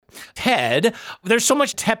Ted. There's so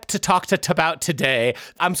much TEP to talk about today.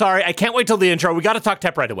 I'm sorry, I can't wait till the intro. We got to talk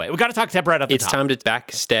TEP right away. We got to talk TEP right at the top. It's time to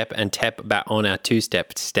back step and TEP back on our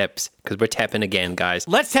two-step steps because we're TEPing again, guys.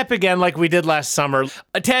 Let's TEP again like we did last summer.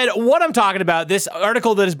 Ted, what I'm talking about, this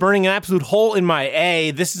article that is burning an absolute hole in my A,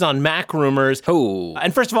 this is on Mac Rumors. Oh.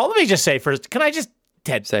 And first of all, let me just say first, can I just,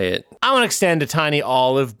 Ted, say it. I want to extend a tiny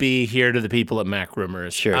olive bee here to the people at Mac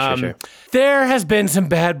Rumors. Sure. There has been some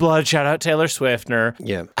bad blood. Shout out Taylor Swiftner.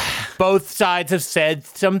 Yeah. Both sides have said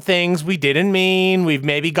some things we didn't mean. We've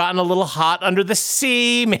maybe gotten a little hot under the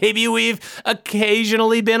sea. Maybe we've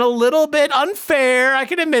occasionally been a little bit unfair. I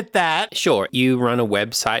can admit that. Sure. You run a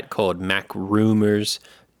website called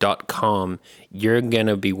macrumors.com. You're going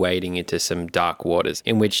to be wading into some dark waters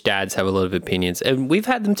in which dads have a lot of opinions. And we've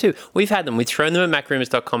had them too. We've thrown them at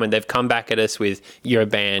macrumors.com and they've come back at us with, you're a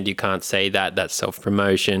band, you can't say that, that's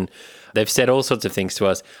self-promotion. They've said all sorts of things to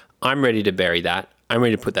us. I'm ready to bury that. I'm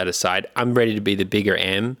ready to put that aside. I'm ready to be the bigger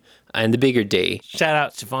M and the bigger D. Shout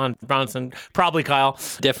out Stefan Bronson, probably Kyle.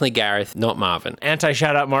 Definitely Gareth, not Marvin.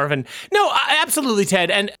 Anti-shout out Marvin. No, absolutely, Ted.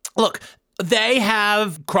 And look, they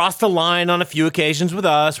have crossed the line on a few occasions with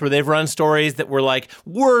us where they've run stories that were like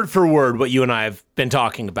word for word what you and I have been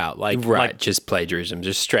talking about. Just plagiarism,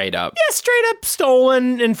 just straight up. Yeah, straight up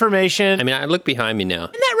stolen information. I mean, I look behind me now.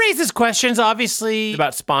 And that raises questions, obviously,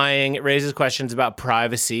 about spying. It raises questions about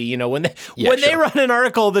privacy. You know, when they run an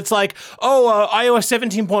article that's like, iOS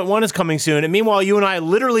 17.1 is coming soon, and meanwhile, you and I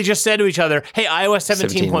literally just said to each other, hey, iOS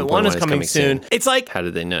 17.1 is coming soon. It's like, how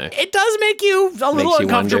did they know? It does make you a little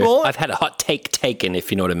uncomfortable. Wonder. I've had a hot take taken,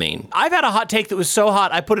 if you know what I mean. I've had a hot take that was so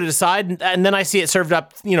hot, I put it aside, and then I see it served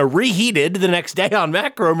up, reheated the next day on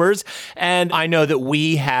Mac Rumors, and I know that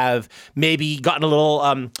we have maybe gotten a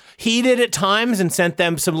little heated at times and sent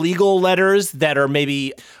them some legal letters that are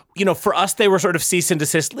maybe, for us, they were sort of cease and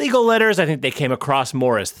desist legal letters. I think they came across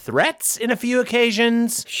more as threats in a few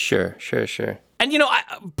occasions. Sure. And,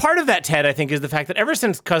 part of that, Ted, I think, is the fact that ever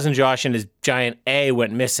since Cousin Josh and his giant A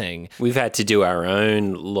went missing, we've had to do our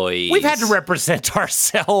own lawyers. We've had to represent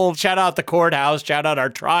ourselves. Shout out the courthouse. Shout out our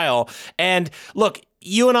trial. And look,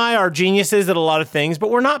 you and I are geniuses at a lot of things, but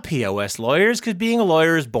we're not POS lawyers because being a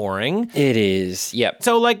lawyer is boring. It is, yep.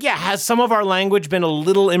 So, has some of our language been a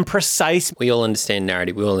little imprecise? We all understand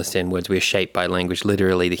narrative. We all understand words. We're shaped by language.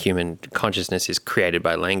 Literally, the human consciousness is created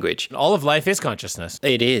by language. All of life is consciousness.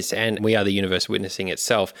 It is, and we are the universe witnessing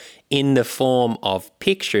itself in the form of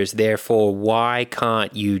pictures. Therefore, why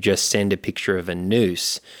can't you just send a picture of a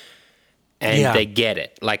noose? And they get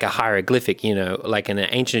it, like a hieroglyphic, like an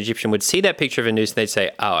ancient Egyptian would see that picture of a noose and they'd say,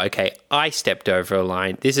 oh, okay, I stepped over a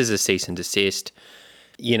line. This is a cease and desist.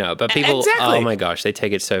 But people, exactly. Oh my gosh, they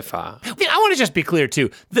take it so far. I want to just be clear too.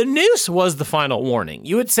 The noose was the final warning.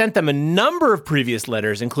 You had sent them a number of previous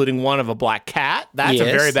letters, including one of a black cat. That's a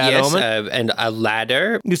very bad omen. And a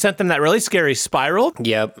ladder. You sent them that really scary spiral.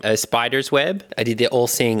 Yep, a spider's web. I did the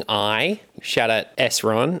all-seeing eye. Shout out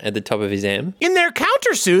S-Ron at the top of his M. In their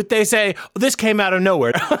countersuit, they say, this came out of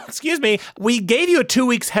nowhere. Excuse me. We gave you a 2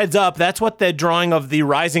 weeks heads up. That's what the drawing of the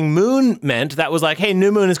rising moon meant. That was like, hey,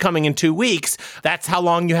 new moon is coming in 2 weeks. That's how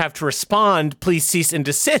long you have to respond. Please cease and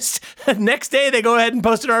desist. Next day, they go ahead and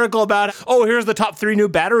post an article about, here's the top 3 new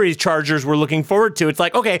battery chargers we're looking forward to. It's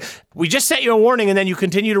like, okay, we just sent you a warning and then you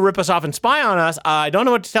continue to rip us off and spy on us. I don't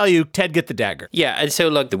know what to tell you. Ted, get the dagger. Yeah, and so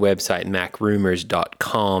the website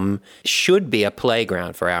macrumors.com should be a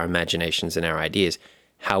playground for our imaginations and our ideas.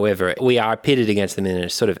 However, we are pitted against them in a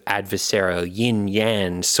sort of adversarial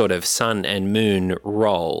yin-yang sort of sun and moon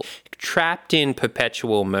role. Trapped in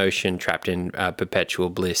perpetual motion, trapped in perpetual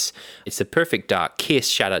bliss. It's a perfect dark kiss,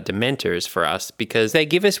 shout out Dementors for us, because they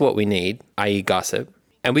give us what we need, i.e. gossip,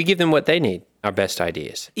 and we give them what they need. Our best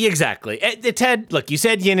ideas. Exactly. Ted, look, you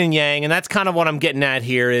said yin and yang, and that's kind of what I'm getting at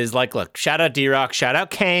here is look, shout out D-Rock, shout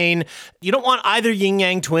out Kane. You don't want either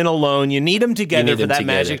yin-yang twin alone. You need them together for that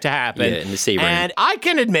magic to happen. Yeah, in the sea room. And I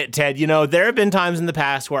can admit, Ted, there have been times in the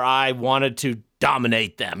past where I wanted to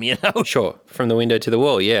dominate them, Sure, from the window to the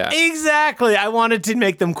wall, yeah. Exactly. I wanted to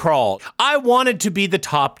make them crawl. I wanted to be the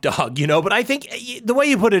top dog, but I think the way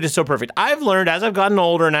you put it is so perfect. I've learned as I've gotten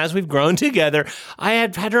older and as we've grown together, I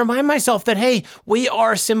had to remind myself that, hey, we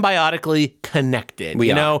are symbiotically connected.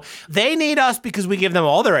 We are. They need us because we give them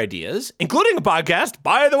all their ideas, including a podcast.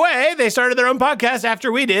 By the way, they started their own podcast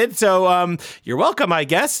after we did, so you're welcome, I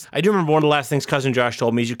guess. I do remember one of the last things Cousin Josh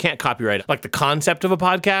told me is you can't copyright the concept of a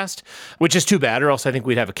podcast, which is too bad. Or else I think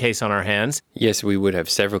we'd have a case on our hands. Yes, we would have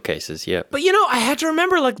several cases, yeah. But I had to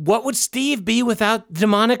remember, what would Steve be without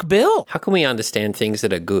demonic Bill? How can we understand things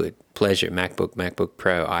that are good? Pleasure, MacBook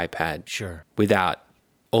Pro, iPad. Sure. Without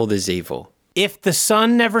all this evil. If the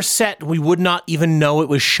sun never set, we would not even know it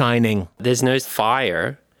was shining. There's no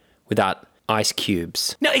fire without ice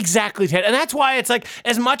cubes. No, exactly, Ted. And that's why it's like,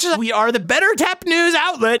 as much as we are the better tap news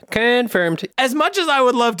outlet, Confirmed. as much as I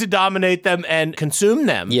would love to dominate them and consume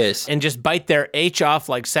them, Yes. and just bite their H off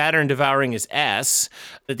like Saturn devouring his S,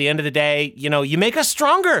 at the end of the day, you make us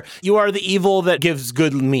stronger. You are the evil that gives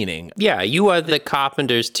good meaning. Yeah, you are the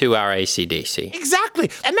carpenters to our AC/DC.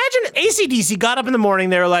 Exactly. Imagine AC/DC got up in the morning,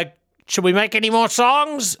 they were like, should we make any more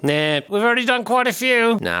songs? Nah, We've already done quite a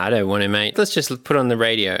few. I don't want to, mate. Let's just put on the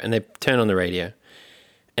radio. And they turn on the radio.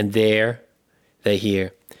 And there they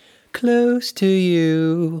hear, close to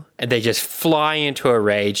you. And they just fly into a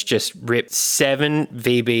rage, just rip 7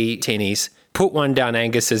 VB tinnies, put one down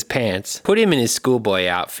Angus's pants, put him in his schoolboy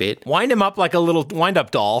outfit, Wind him up like a little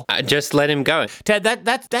wind-up doll. just let him go. Ted,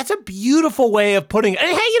 that's a beautiful way of putting it.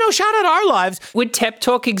 And hey, shout out our lives. Would Tep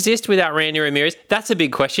Talk exist without Randy Ramirez? That's a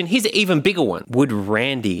big question. Here's an even bigger one. Would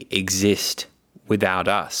Randy exist without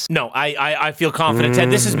us? No, I feel confident,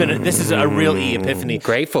 Ted. This is a real epiphany.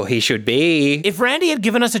 Grateful he should be. If Randy had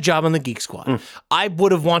given us a job on the Geek Squad, I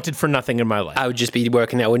would have wanted for nothing in my life. I would just be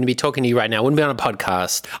working. I wouldn't be talking to you right now. I wouldn't be on a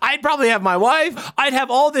podcast. I'd probably have my wife. I'd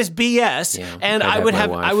have all this BS, and I'd have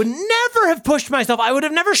my wife. I would never have pushed myself. I would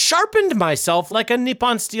have never sharpened myself like a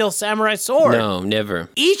Nippon Steel samurai sword. No, never.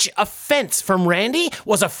 Each offense from Randy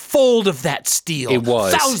was a fold of that steel. It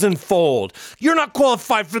was. 1,000-fold. You're not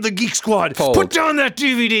qualified for the Geek Squad. Fold. Put down that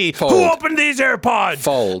DVD. Fold. Who opened these AirPods?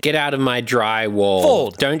 Fold. Get out of my drywall.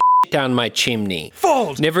 Fold. Don't down my chimney.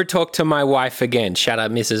 Fold. Never talk to my wife again. Shout out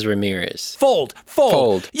Mrs. Ramirez. Fold. Fold.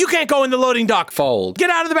 Fold. You can't go in the loading dock. Fold. Get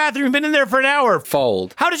out of the bathroom. You've been in there for an hour.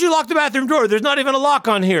 Fold. How did you lock the bathroom door? There's not even a lock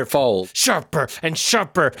on here. Fold. Sharper and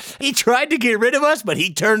sharper. He tried to get rid of us, but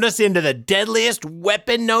he turned us into the deadliest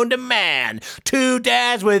weapon known to man. 2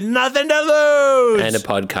 dads with nothing to lose. And a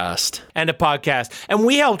podcast. And a podcast. And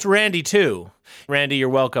we helped Randy, too. Randy, you're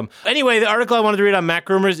welcome. Anyway, the article I wanted to read on Mac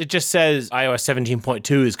Rumors, it just says iOS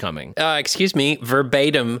 17.2 is coming. Excuse me,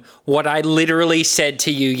 verbatim, what I literally said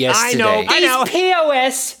to you yesterday. I know.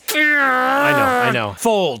 POS. I know.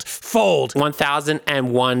 Fold.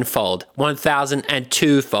 1,001 fold,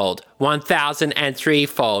 1,002 fold, 1,003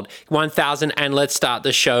 fold, 1,000 and let's start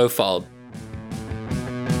the show fold.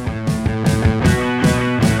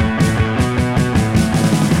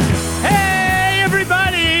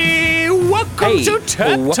 Welcome to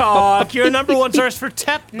Tep Talk, your number one source for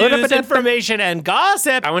Tep news, information, and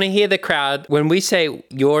gossip. I want to hear the crowd when we say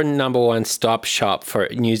your number one stop shop for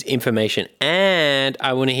news, information, and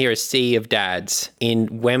I want to hear a sea of dads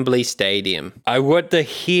in Wembley Stadium. I want to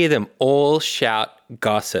hear them all shout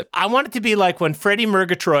gossip. I want it to be like when Freddie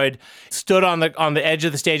Murgatroyd stood on the edge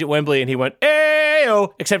of the stage at Wembley and he went,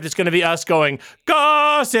 "Ayo," except it's going to be us going,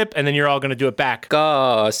 "Gossip," and then you're all going to do it back.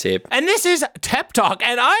 Gossip. And this is Tep Talk,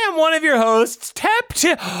 and I am one of your hosts,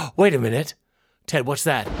 Wait a minute. Ted, what's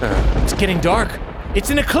that? It's getting dark. It's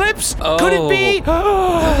an eclipse. Oh. Could it be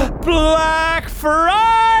Black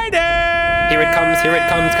Friday? Here it comes,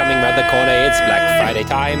 coming round the corner. It's Black Friday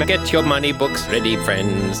time. Get your money books ready,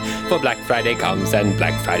 friends, for Black Friday comes and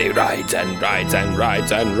Black Friday rides and rides and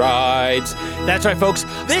rides and rides. That's right, folks.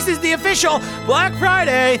 This is the official Black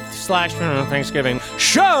Friday / Thanksgiving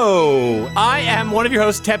show. I am one of your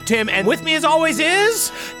hosts, Tep Tim, and with me as always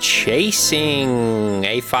is... Chasing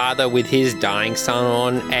a father with his dying son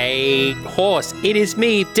on a horse. It is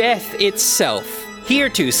me, Death itself. Here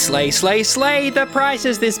to slay the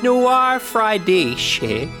prices this noir Friday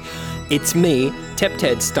share. It's me, Tep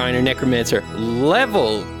Ted Steiner Necromancer,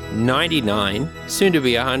 level 99, soon to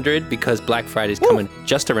be 100 because Black Friday's coming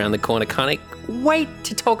just around the corner. Can't wait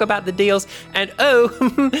to talk about the deals. And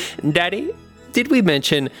oh, Daddy, did we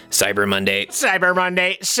mention Cyber Monday? Cyber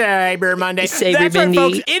Monday. Cyber That's right, Monday.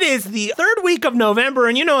 folks. It is the 3rd week of November,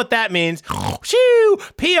 and you know what that means. Shoo!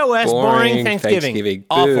 POS, boring Thanksgiving.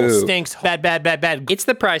 Awful, Boo. stinks, bad. It's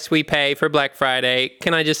the price we pay for Black Friday.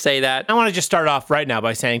 Can I just say that? I want to just start off right now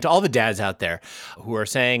by saying to all the dads out there who are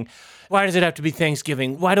saying, why does it have to be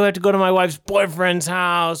Thanksgiving? Why do I have to go to my wife's boyfriend's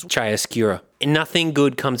house? Chiaroscuro. Nothing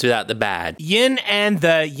good comes without the bad. Yin and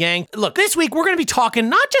the yang. Look, this week we're going to be talking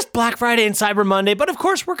not just Black Friday and Cyber Monday, but of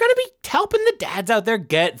course we're going to be helping the dads out there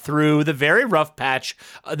get through the very rough patch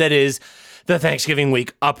that is the Thanksgiving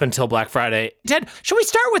week up until Black Friday. Ted, should we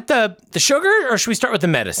start with the sugar or should we start with the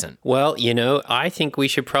medicine? Well, I think we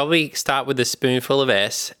should probably start with a spoonful of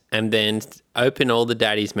S and then open all the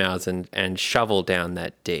daddy's mouths and shovel down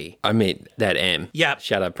that D. I mean, that M. Yep.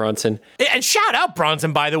 Shout out Bronson. And shout out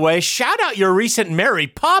Bronson, by the way. Shout out your recent Mary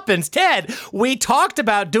Poppins, Ted. We talked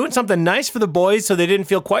about doing something nice for the boys so they didn't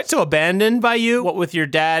feel quite so abandoned by you, what with your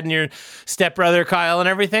dad and your stepbrother Kyle and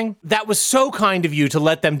everything. That was so kind of you to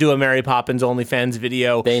let them do a Mary Poppins OnlyFans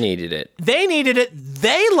video. They needed it. They needed it,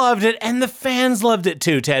 they loved it, and the fans loved it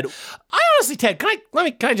too, Ted. I honestly, Ted, can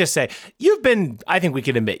I just say, I think we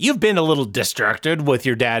can admit, you've been a little distracted with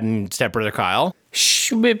your dad and stepbrother Kyle.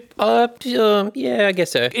 Yeah, I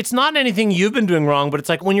guess so. It's not anything you've been doing wrong, but it's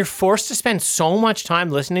like when you're forced to spend so much time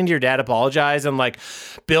listening to your dad apologize and like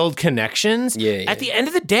build connections, at the end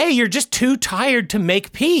of the day, you're just too tired to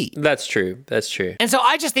make pee. That's true. That's true. And so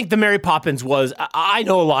I just think the Mary Poppins was, I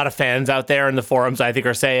know a lot of fans out there in the forums, I think,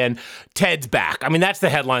 are saying, Ted's back. I mean, that's the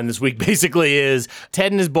headline this week, basically, is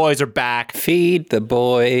Ted and his boys are back. Feed the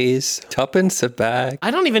boys. Tuppence are back.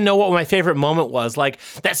 I don't even know what my favorite moment was. Like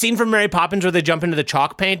that scene from Mary Poppins where they jump into the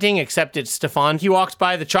chalk painting, except it's Stefan. He walks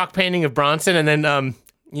by the chalk painting of Bronson and then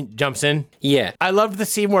he jumps in. Yeah. I loved the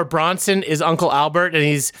scene where Bronson is Uncle Albert and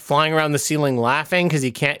he's flying around the ceiling laughing because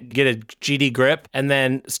he can't get a GD grip. And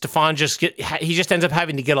then Stefan just ends up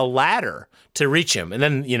having to get a ladder to reach him. And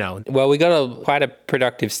then, Well, we got quite a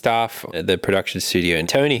productive staff at the production studio. And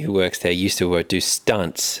Tony, who works there, used to do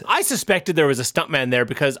stunts. I suspected there was a stuntman there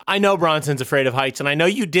because I know Bronson's afraid of heights. And I know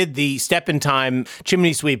you did the step in time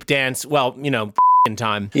chimney sweep dance. Well, in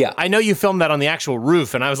time. Yeah. I know you filmed that on the actual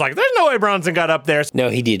roof, and I was like, there's no way Bronson got up there. No,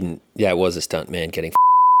 he didn't. Yeah, it was a stunt man getting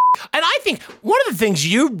And I think one of the things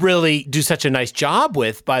you really do such a nice job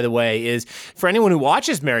with, by the way, is for anyone who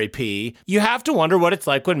watches Mary P, you have to wonder what it's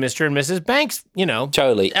like when Mr. and Mrs. Banks,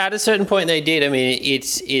 Totally. At a certain point they did. I mean,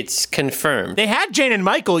 it's confirmed. They had Jane and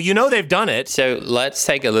Michael. They've done it. So let's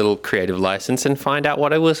take a little creative license and find out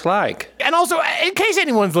what it was like. And also, in case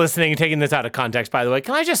anyone's listening and taking this out of context, by the way,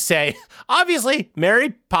 can I just say, obviously,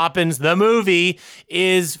 Mary Poppins, the movie,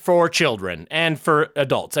 is for children and for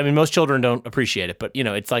adults. I mean, most children don't appreciate it, but,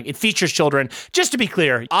 it's like it features children. Just to be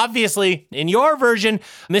clear, obviously, in your version,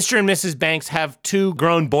 Mr. and Mrs. Banks have two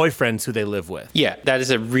grown boyfriends who they live with. Yeah, that is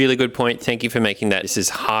a really good point. Thank you for making that. This is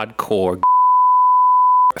hardcore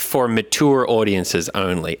for mature audiences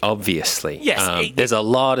only, obviously. Yes. There's a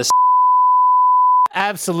lot of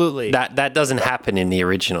absolutely. That doesn't happen in the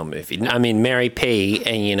original movie. I mean, Mary P.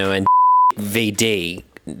 and VD,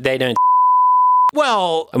 they don't.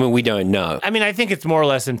 Well, I mean, we don't know. I mean, I think it's more or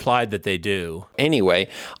less implied that they do. Anyway,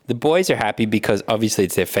 the boys are happy because obviously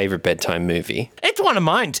it's their favorite bedtime movie. It's one of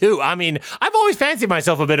mine, too. I mean, I've always fancied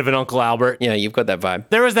myself a bit of an Uncle Albert. Yeah, you've got that vibe.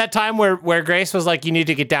 There was that time where Grace was like, you need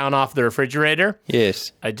to get down off the refrigerator.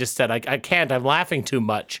 Yes. I just said, I can't. I'm laughing too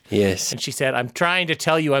much. Yes. And she said, I'm trying to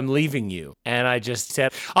tell you I'm leaving you. And I just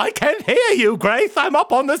said, I can't hear you, Grace. I'm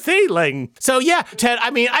up on the ceiling. So, yeah, Ted, I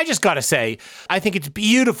mean, I just got to say, I think it's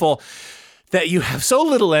beautiful that you have so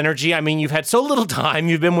little energy. I mean, you've had so little time.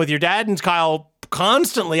 You've been with your dad and Kyle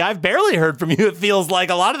constantly. I've barely heard from you. It feels like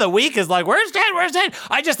a lot of the week is like, where's Ted? Where's Ted?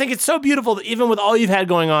 I just think it's so beautiful that even with all you've had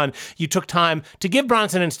going on, you took time to give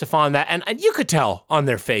Bronson and Stefan that. And you could tell on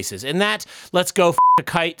their faces. In that let's go a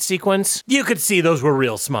kite sequence, you could see those were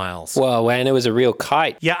real smiles. Well, and it was a real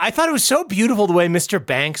kite. Yeah, I thought it was so beautiful the way Mr.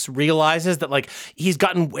 Banks realizes that, like, he's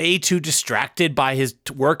gotten way too distracted by his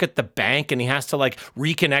work at the bank and he has to, like,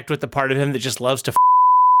 reconnect with the part of him that just loves to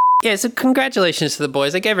Yeah, so congratulations to the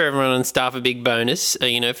boys. I gave everyone on staff a big bonus,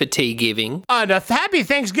 for tea giving. And a happy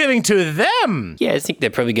Thanksgiving to them. Yeah, I think they're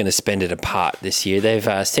probably going to spend it apart this year.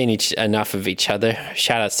 They've seen enough of each other.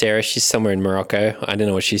 Shout out Sarah. She's somewhere in Morocco. I don't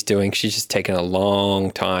know what she's doing. She's just taken a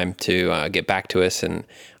long time to get back to us. And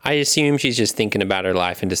I assume she's just thinking about her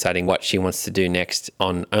life and deciding what she wants to do next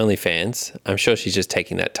on OnlyFans. I'm sure she's just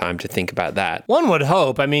taking that time to think about that. One would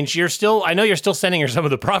hope. I mean, I know you're still sending her some of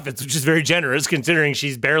the profits, which is very generous considering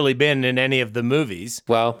she's barely been in any of the movies.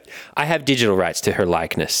 Well, I have digital rights to her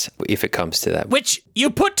likeness if it comes to that. Which you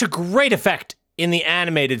put to great effect in the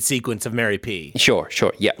animated sequence of Mary P. Sure,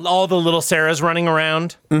 yeah. All the little Sarahs running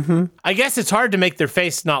around. Mm-hmm. I guess it's hard to make their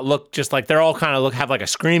face not look just like they're all kind of have like a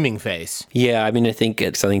screaming face. Yeah, I mean, I think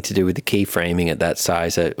it's something to do with the keyframing at that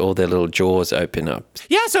size. All their little jaws open up.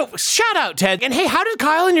 Yeah, so shout out, Ted. And hey, how did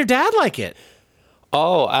Kyle and your dad like it?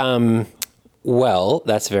 Oh, well,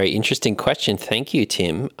 that's a very interesting question. Thank you,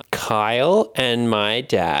 Tim. Kyle and my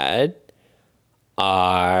dad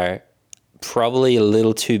are probably a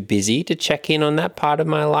little too busy to check in on that part of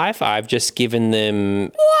my life. I've just given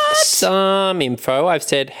them some info. I've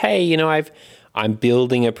said, hey, I'm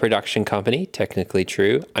building a production company, technically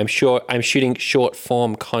true. I'm shooting short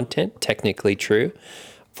form content, technically true,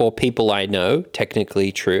 for people I know,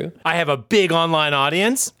 technically true. I have a big online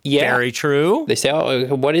audience. Yeah. Very true. They say,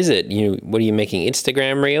 oh, what is it? What are you making?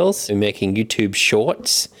 Instagram reels? Are you making YouTube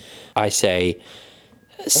shorts? I say,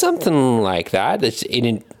 something like that.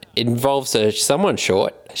 It involves someone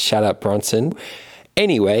short. Shut up, Bronson.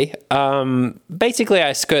 Anyway, basically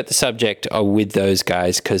I skirt the subject with those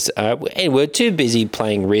guys because we're too busy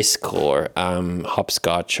playing Risk or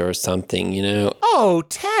hopscotch or something, Oh,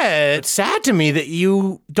 Ted, it's sad to me that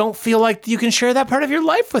you don't feel like you can share that part of your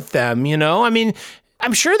life with them, I mean,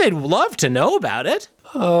 I'm sure they'd love to know about it.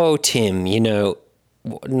 Oh, Tim,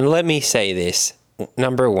 let me say this.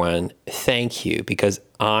 Number one, thank you, because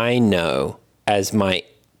I know as my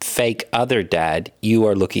fake other dad, you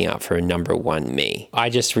are looking out for number one me. I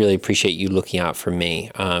just really appreciate you looking out for me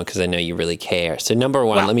because I know you really care. So number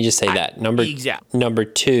one, let me just say that. Number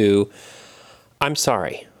two, I'm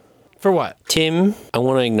sorry. For what? Tim, I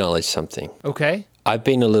want to acknowledge something. Okay. I've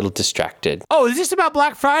been a little distracted. Oh, is this about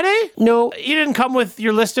Black Friday? No. You didn't come with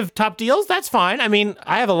your list of top deals? That's fine. I mean,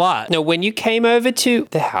 I have a lot. No, when you came over to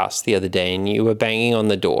the house the other day and you were banging on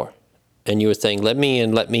the door, and you were saying, let me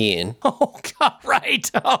in, let me in. Oh, God,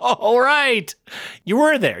 right. Oh, right. You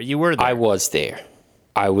were there. I was there.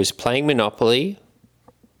 I was playing Monopoly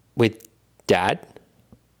with Dad,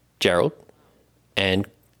 Gerald, and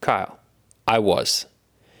Kyle. I was.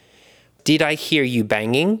 Did I hear you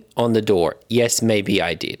banging on the door? Yes, maybe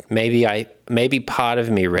I did. Maybe part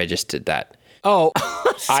of me registered that. Oh,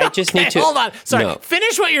 I just need to hold on. Sorry, no.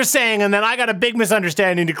 Finish what you're saying, and then I got a big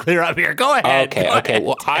misunderstanding to clear up here. Go ahead. Okay.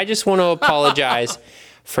 Well, I just want to apologize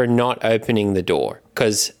for not opening the door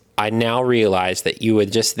because I now realize that you were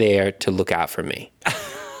just there to look out for me.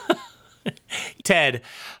 Ted,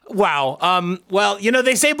 wow. Well,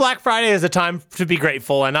 they say Black Friday is a time to be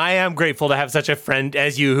grateful, and I am grateful to have such a friend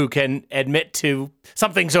as you who can admit to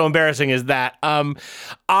something so embarrassing as that.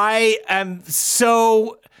 I am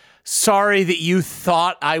so sorry that you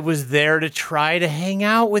thought I was there to try to hang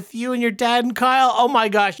out with you and your dad and Kyle. Oh my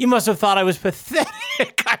gosh, you must have thought I was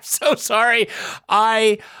pathetic. I'm so sorry.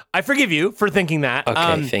 I forgive you for thinking that.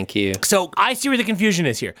 Okay, thank you. So I see where the confusion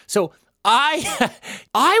is here. So I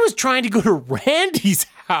was trying to go to Randy's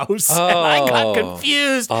house and I got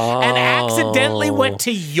confused and accidentally went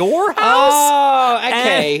to your house.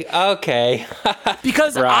 Oh, okay.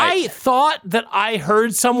 Because Right. I thought that I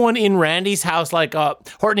heard someone in Randy's house, like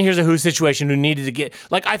Horton Hears a Who situation, who needed to get,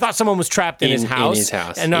 like, I thought someone was trapped in his house. In his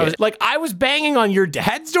house. And I was banging on your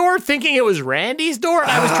dad's door thinking it was Randy's door.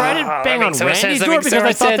 And I was trying to bang on Randy's door because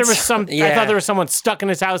I thought there was I thought there was someone stuck in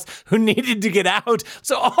his house who needed to get out.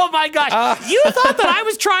 So, oh my gosh, you thought that I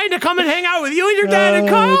was trying to come and hang out with you and your dad and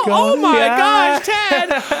Kyle? Oh my gosh,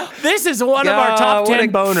 Ted. This is one of our top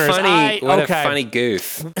 10 boners. What a funny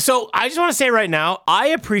goof. So I just want to say right now, I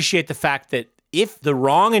appreciate the fact that if the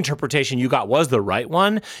wrong interpretation you got was the right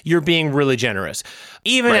one, you're being really generous.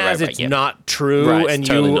 Even as it's not true and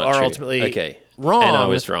totally you not are true. ultimately wrong. And I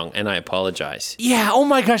was wrong, and I apologize. Yeah, oh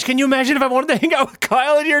my gosh, can you imagine if I wanted to hang out with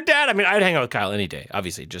Kyle and your dad? I mean, I'd hang out with Kyle any day,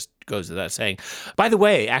 obviously, just goes to that saying. By the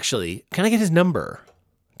way, actually, can I get his number?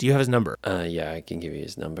 Do you have his number? Yeah, I can give you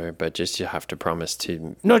his number, but just you have to promise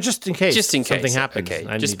to... No, just in case. Just in case. Something happens.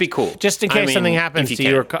 Okay, just be cool. Just in case something happens to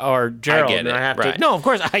you or Gerald. I get it, and I have right. to. No, of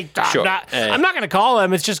course. Sure. I'm not going to call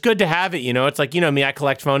him. It's just good to have it, It's like, me, I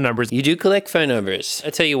collect phone numbers. You do collect phone numbers. I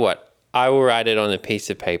tell you what, I will write it on a piece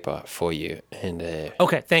of paper for you and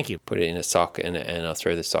okay, thank you. Put it in a sock and I'll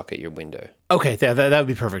throw the sock at your window. Okay, that would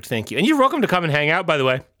be perfect. Thank you. And you're welcome to come and hang out, by the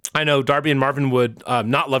way. I know Darby and Marvin would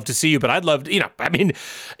not love to see you, but I'd love to, I mean...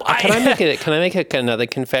 Can I make another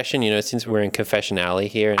confession, since we're in Confession Alley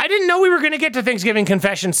here? I didn't know we were going to get to Thanksgiving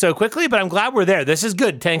confessions so quickly, but I'm glad we're there. This is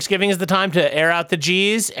good. Thanksgiving is the time to air out the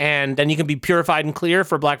G's, and then you can be purified and clear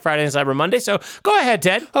for Black Friday and Cyber Monday. So go ahead,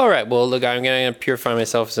 Ted. All right. Well, look, I'm going to purify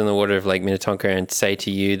myself in the water of Lake Minnetonka and say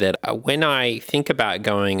to you that when I think about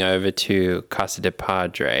going over to Casa de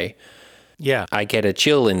Padre... Yeah, I get a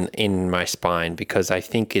chill in my spine because I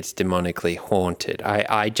think it's demonically haunted.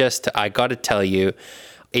 I got to tell you,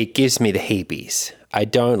 it gives me the heebies. I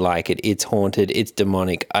don't like it. It's haunted. It's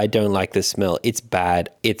demonic. I don't like the smell. It's bad.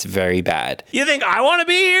 It's very bad. You think I want to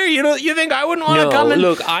be here? You think I wouldn't want to come and... No,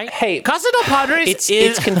 look, Casa del Padres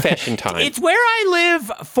it's confession time. It's where I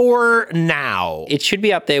live for now. It should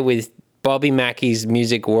be up there with Bobby Mackey's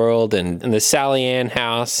Music World and the Sally Ann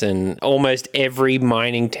House and almost every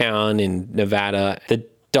mining town in Nevada, the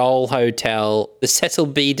Dole Hotel, the Cecil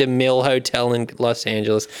B. DeMille Hotel in Los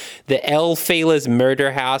Angeles, the El Fila's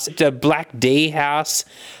Murder House, the Black D House.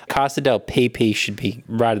 Casa del PP should be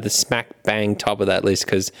right at the smack bang top of that list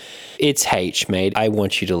because it's H, mate. I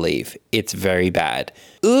want you to leave. It's very bad.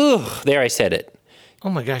 Ugh, there I said it. Oh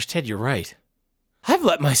my gosh, Ted, you're right. I've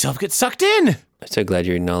let myself get sucked in. I'm so glad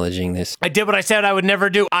you're acknowledging this. I did what I said I would never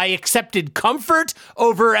do. I accepted comfort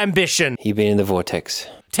over ambition. You've been in the vortex.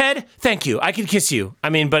 Ted, thank you. I can kiss you. I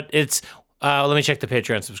mean, but it's, let me check the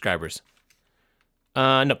Patreon subscribers.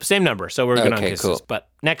 No, same number, so we're good on kisses. Cool. But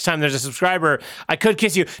next time there's a subscriber, I could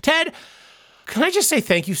kiss you. Ted, can I just say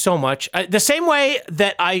thank you so much? The same way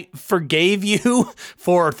that I forgave you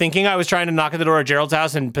for thinking I was trying to knock at the door at Gerald's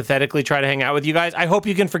house and pathetically try to hang out with you guys, I hope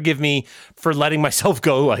you can forgive me for letting myself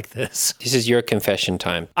go like this. This is your confession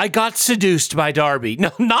time. I got seduced by Darby.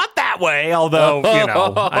 No, not that way, although, you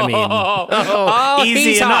know, I mean,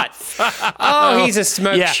 easy enough. He's a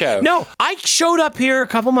smoke show. No, I showed up here a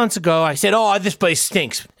couple months ago. I said, this place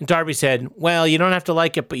stinks. And Darby said, well, you don't have to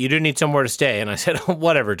like it, but you do need somewhere to stay. And I said,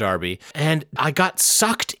 whatever, Darby. And I got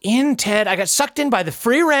sucked in, Ted. I got sucked in by the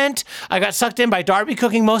free rent. I got sucked in by Darby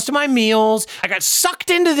cooking most of my meals. I got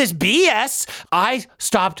sucked into this BS. I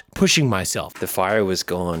stopped pushing myself. The fire was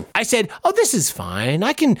gone. I said, this is fine.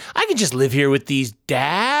 I can just live here with these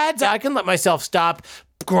dads. I can let myself stop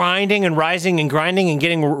grinding and rising and grinding and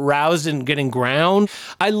getting roused and getting ground.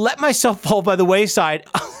 I let myself fall by the wayside.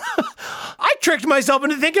 I tricked myself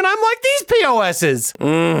into thinking I'm like these POSs.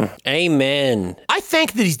 Amen. I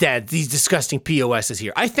thank these dads, these disgusting POSs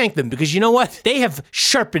here. I thank them because you know what? They have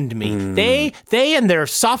sharpened me. They and their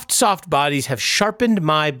soft bodies have sharpened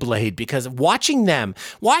my blade because watching them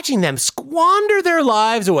squander their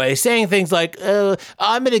lives away, saying things like,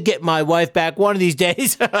 I'm going to get my wife back one of these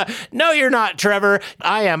days. No, you're not, Trevor.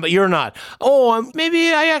 I am, but you're not.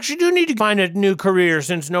 Maybe I actually do need to find a new career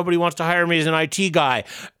since nobody wants to hire me as an IT guy.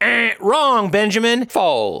 Wrong, Benjamin.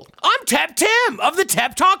 Fold. I'm Tep Tim of the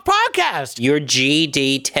Tep Talk podcast. You're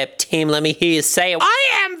GD Tep Tim. Let me hear you say it. I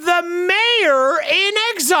am the mayor in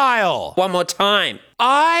exile. One more time.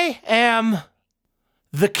 I am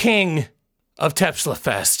the king of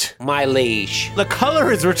Tepslafest. My liege. The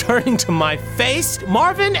color is returning to my face.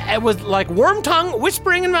 Marvin was like worm tongue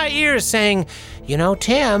whispering in my ears saying, you know,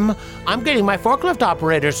 Tim, I'm getting my forklift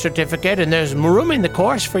operator certificate and there's room in the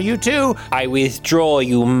course for you too. I withdraw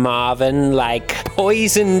you, Marvin, like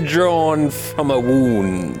poison drawn from a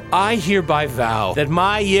wound. I hereby vow that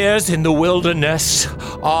my years in the wilderness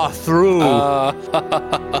are through.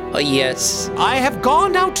 Yes. I have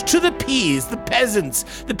gone out to the P's, the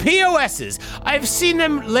peasants, the POSs. I've seen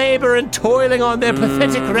them labor and toiling on their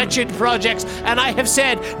pathetic, wretched projects, and I have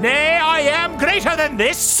said, nay, I am greater than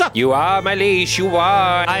this. You are, my liege, you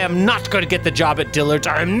are. I am not going to get the job at Dillard's.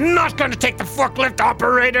 I am not going to take the forklift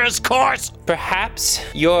operator's course. Perhaps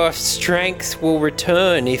your strength will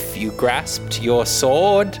return if you grasped your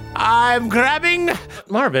sword. I'm grabbing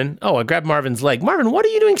Marvin. I grabbed Marvin's leg. Marvin, what are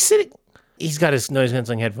you doing sitting? He's got his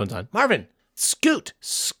noise-canceling headphones on. Marvin, scoot.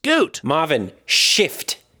 Marvin,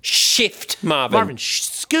 shift, Marvin. Marvin,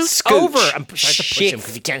 scoot over. I'm trying to push him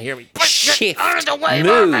because he can't hear me. Shift. Out of the way,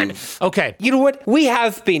 Move. Marvin. Okay. You know what? We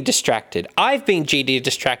have been distracted. I've been GD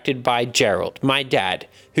distracted by Gerald, my dad,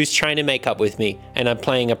 who's trying to make up with me, and I'm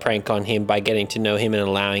playing a prank on him by getting to know him and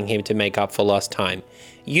allowing him to make up for lost time.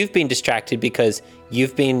 You've been distracted because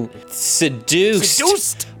you've been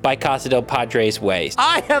seduced by Casa del Padre's ways.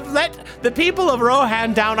 I have let the people of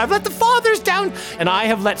Rohan down. I've let the fathers down. And I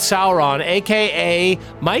have let Sauron, a.k.a.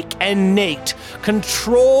 Mike and Nate,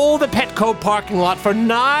 control the Petco parking lot for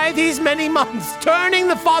nigh these many months, turning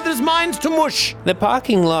the fathers' minds to mush. The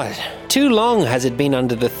parking lot. Too long has it been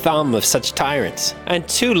under the thumb of such tyrants, and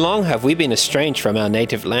too long have we been estranged from our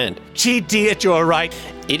native land. GD, you're right.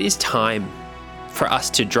 It is time for us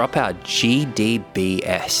to drop our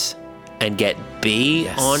GDBS and get B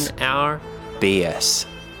on our BS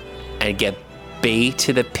and get B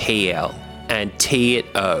to the PL and T it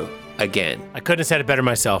O again. I couldn't have said it better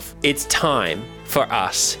myself. It's time for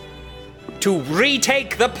us to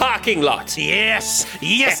retake the parking lot. Yes.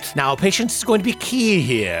 Now, patience is going to be key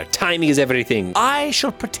here. Timing is everything. I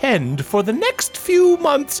shall pretend for the next few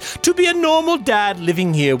months to be a normal dad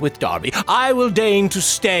living here with Darby. I will deign to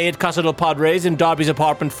stay at Casa del Padres in Darby's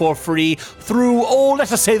apartment for free through,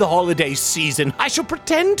 let us say, the holiday season. I shall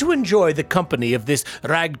pretend to enjoy the company of this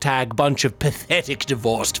ragtag bunch of pathetic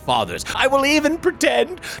divorced fathers. I will even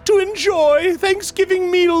pretend to enjoy Thanksgiving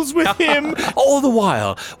meals with him. All the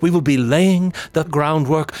while, we will be laying the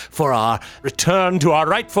groundwork for our return to our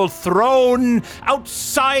rightful throne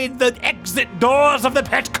outside the exit doors of the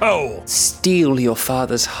Petco. Steal your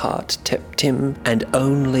father's heart, Tep Tim, and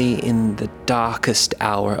only in the darkest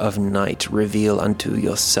hour of night reveal unto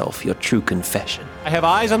yourself your true confession. I have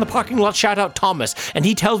eyes on the parking lot shout out Thomas, and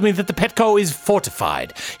he tells me that the Petco is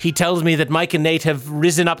fortified. He tells me that Mike and Nate have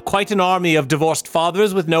risen up quite an army of divorced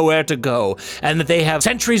fathers with nowhere to go, and that they have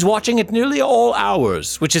sentries watching at nearly all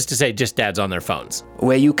hours, which is to say just dads on their phones.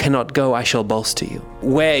 Where you cannot go, I shall bolster you.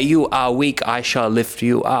 Where you are weak, I shall lift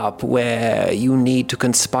you up. Where you need to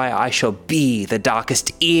conspire, I shall be the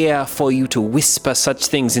darkest ear for you to whisper such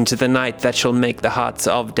things into the night that shall make the hearts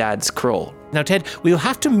of dads crawl. Now, Ted, we'll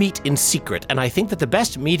have to meet in secret, and I think that the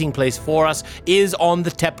best meeting place for us is on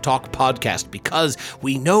the Tep Talk podcast, because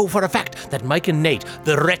we know for a fact that Mike and Nate,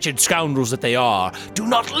 the wretched scoundrels that they are, do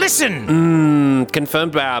not listen.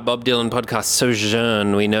 Confirmed by our Bob Dylan podcast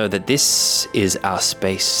Sojourn, we know that this is our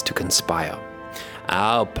space to conspire.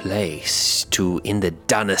 Our place to, in the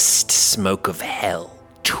dunnest smoke of hell,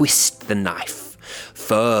 twist the knife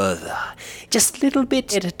further, just little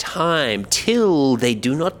bit at a time, till they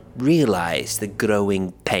do not realize the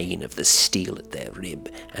growing pain of the steel at their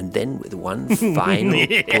rib, and then with one final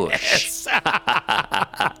push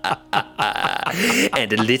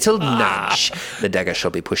and a little nudge, the dagger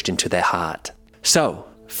shall be pushed into their heart. So,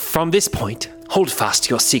 from this point, hold fast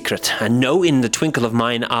your secret, and know in the twinkle of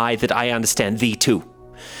mine eye that I understand thee too.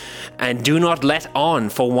 And do not let on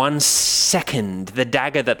for 1 second the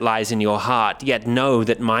dagger that lies in your heart, yet know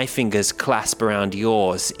that my fingers clasp around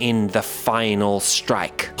yours in the final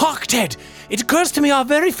strike. Hark, Ted! It occurs to me our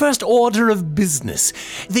very first order of business.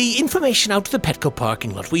 The information out to the Petco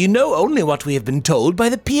parking lot. We know only what we have been told by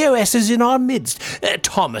the POSs in our midst.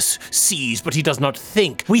 Thomas sees, but he does not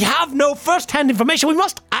think. We have no first-hand information. We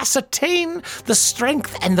must ascertain the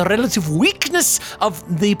strength and the relative weakness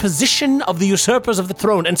of the position of the usurpers of the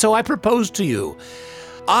throne. And so I propose to you,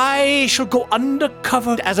 I shall go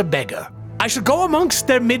undercover as a beggar. I shall go amongst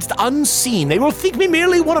their midst unseen. They will think me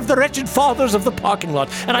merely one of the wretched fathers of the parking lot,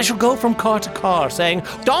 and I shall go from car to car saying,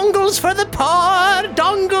 "Dongles for the poor,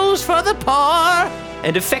 dongles for the poor."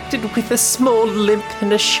 And affected with a small limp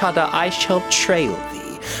and a shudder, I shall trail thee.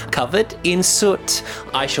 Covered in soot,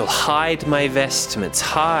 I shall hide my vestments,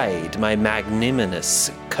 hide my magnanimous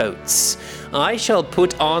coats. I shall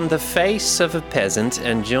put on the face of a peasant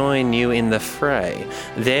and join you in the fray.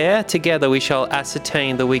 There, together, we shall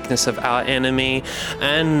ascertain the weakness of our enemy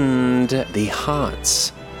and the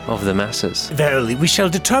hearts of the masses. Verily, we shall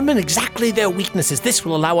determine exactly their weaknesses. This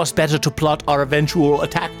will allow us better to plot our eventual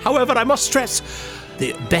attack. However, I must stress,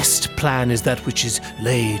 the best plan is that which is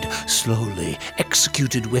laid slowly,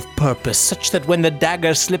 executed with purpose, such that when the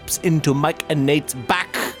dagger slips into Mike and Nate's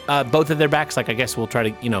back, both of their backs, like I guess we'll try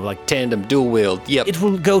to, like Tandem, dual wield, yep. It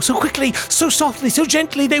will go so quickly, so softly, so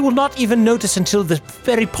gently, they will not even notice until the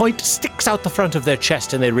very point sticks out the front of their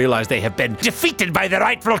chest and they realize they have been defeated by the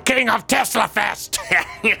rightful king of Teslafest.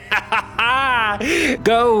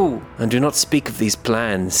 Go, and do not speak of these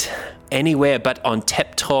plans anywhere but on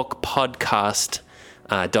Tep Talk Podcast.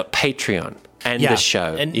 .patreon and the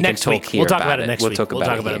show. And you next can week, talk here we'll talk about it next we'll week. Talk we'll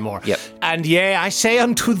about talk about it more. Yep. And yea, I say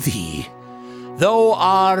unto thee, though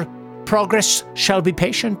our progress shall be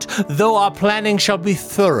patient, though our planning shall be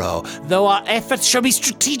thorough, though our efforts shall be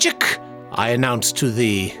strategic, I announce to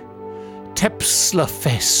thee,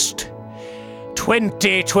 Tepslafest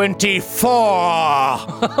 2024.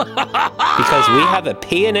 Because we have a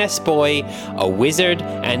P&S boy, a wizard,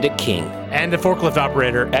 and a king. And a forklift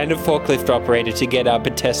operator. And a forklift operator to get our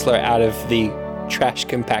Tesla out of the trash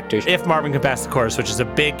compactors. If Marvin can pass the course, which is a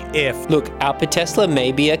big if. Look, our Tesla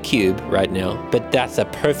may be a cube right now, but that's a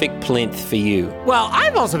perfect plinth for you. Well,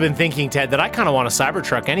 I've also been thinking, Ted, that I kind of want a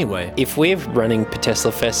Cybertruck anyway. If we're running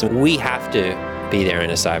Tesla Fest, we have to be there in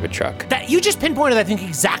a Cybertruck. That you just pinpointed, I think,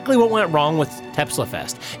 exactly what went wrong with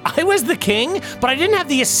Tepslafest. I was the king, but I didn't have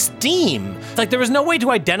the esteem. Like, there was no way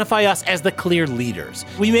to identify us as the clear leaders.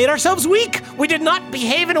 We made ourselves weak. We did not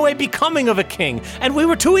behave in a way becoming of a king. And we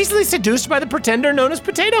were too easily seduced by the pretender known as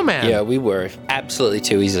Potato Man. Yeah, we were absolutely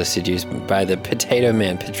too easily seduced by the Potato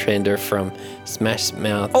Man pretender from Smash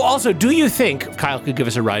Mouth. Oh, also, do you think Kyle could give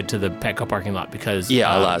us a ride to the Petco parking lot? Because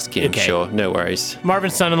I'll ask him, okay. Sure, no worries.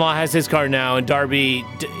 Marvin's son-in-law has his car now, and Darby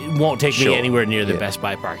won't take me anywhere near the Yeah. Best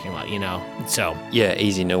Buy parking lot, So Yeah,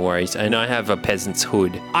 easy, no worries. And I have a peasant's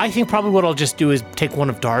hood. I think probably what I'll just do is take one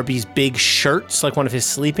of Darby's big shirts, like one of his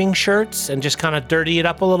sleeping shirts, and just kind of dirty it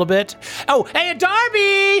up a little bit. Oh, hey,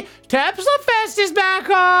 Darby! Tepslafest is back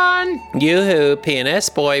on! Yoo-hoo, P&S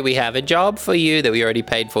boy, we have a job for you that we already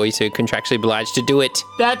paid for you, so contractually obliged to do it.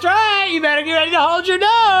 That's right! You better get ready to hold your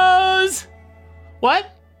nose!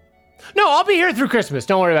 What? No, I'll be here through Christmas.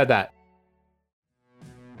 Don't worry about that.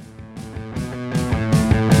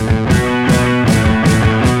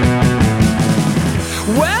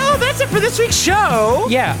 Well, that's it for this this week's show.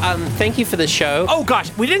 Yeah, thank you for the show. Oh gosh,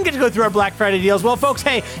 we didn't get to go through our Black Friday deals. Well, folks,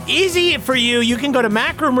 hey, easy for you. You can go to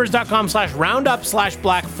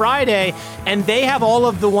macrumors.com/roundup/Black Friday, and they have all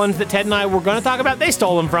of the ones that Ted and I were going to talk about. They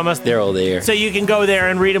stole them from us. They're all there. So you can go there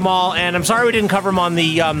and read them all. And I'm sorry we didn't cover them on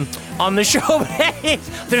the show. But hey,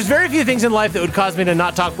 there's very few things in life that would cause me to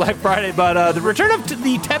not talk Black Friday, but the return of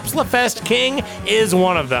the Tepsla Fest King is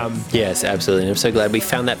one of them. Yes, absolutely. And I'm so glad we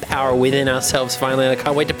found that power within ourselves finally, and I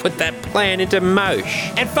can't wait to put that plan into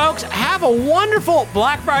motion. And folks, have a wonderful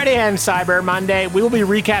Black Friday and Cyber Monday. We will be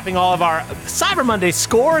recapping all of our Cyber Monday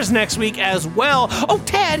scores next week as well. Oh,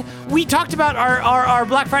 Ted, we talked about our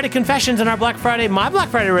Black Friday confessions and my Black Friday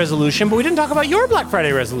resolution, but we didn't talk about your Black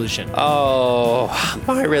Friday resolution. Oh,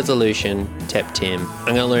 my resolution, Tim. I'm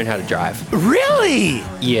going to learn how to drive. Really?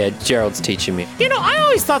 Yeah, Gerald's teaching me. You know, I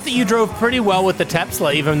always thought that you drove pretty well with the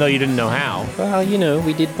Tepsla, even though you didn't know how. Well,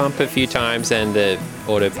 we did bump a few times, and the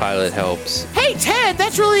autopilot helps. Hey, Ted,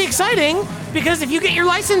 that's really exciting, because if you get your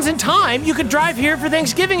license in time, you could drive here for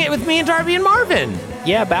Thanksgiving with me and Darby and Marvin.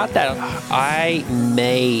 Yeah, about that. I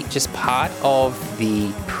may, just part of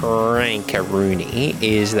the prank-a-rooney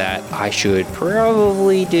is that I should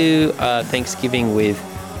probably do Thanksgiving with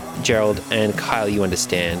Gerald and Kyle. You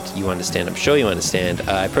understand. I'm sure you understand.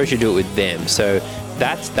 I probably should do it with them. So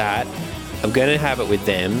that's that. I'm going to have it with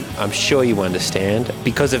them. I'm sure you understand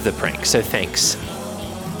because of the prank. So thanks.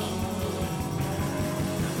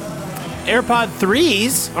 AirPod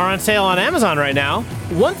 3s are on sale on Amazon right now.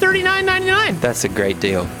 $139.99. That's a great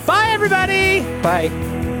deal. Bye, everybody. Bye.